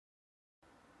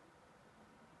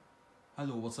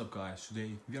Hello, what's up guys?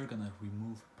 Today we are gonna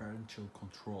remove parental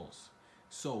controls.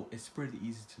 So it's pretty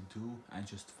easy to do and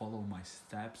just follow my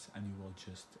steps and you will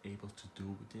just able to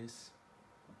do this.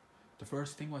 The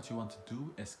first thing what you want to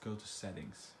do is go to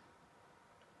settings.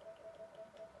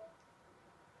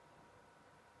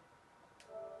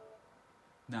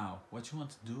 Now what you want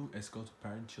to do is go to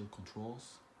parental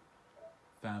controls,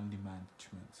 family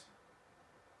management.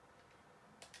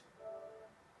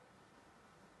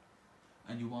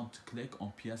 And you want to click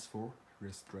on PS4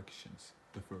 restrictions,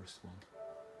 the first one.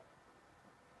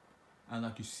 And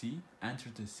like you see, enter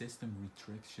the system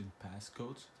restriction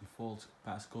passcode. Default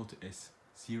passcode is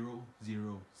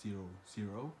 0000.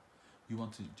 You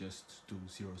want to just do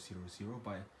 000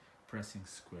 by pressing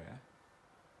square.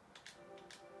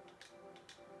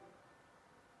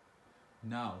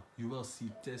 Now you will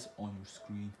see this on your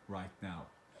screen right now.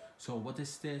 So what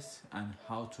is this and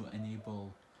how to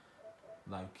enable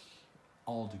like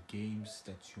all the games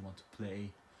that you want to play,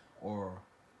 or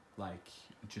like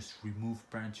just remove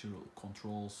parental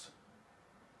controls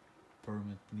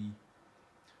permanently.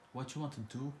 What you want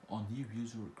to do on new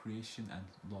user creation and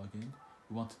login,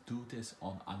 you want to do this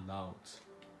on allowed.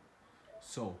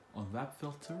 So on web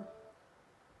filter,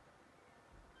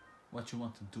 what you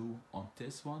want to do on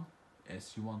this one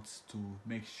is you want to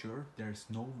make sure there's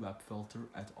no web filter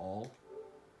at all.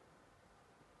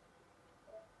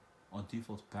 On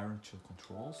default parental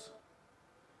controls,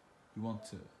 you want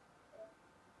to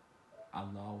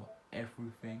allow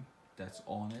everything that's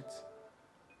on it.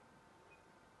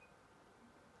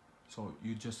 So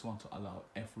you just want to allow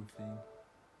everything.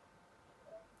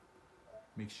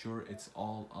 Make sure it's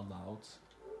all allowed.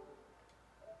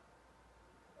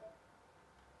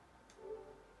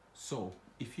 So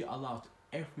if you allowed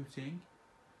everything,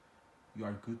 you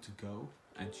are good to go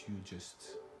and you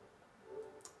just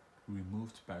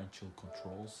removed parental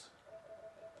controls.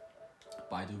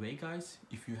 By the way guys,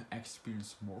 if you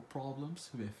experience more problems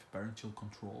with parental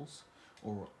controls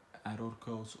or error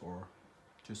codes or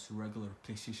just regular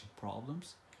PlayStation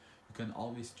problems, you can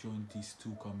always join these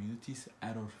two communities,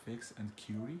 Error Fix and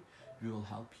Curie. We will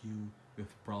help you with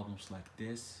problems like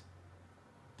this.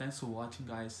 Thanks for watching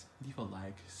guys, leave a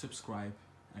like, subscribe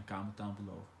and comment down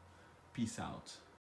below. Peace out.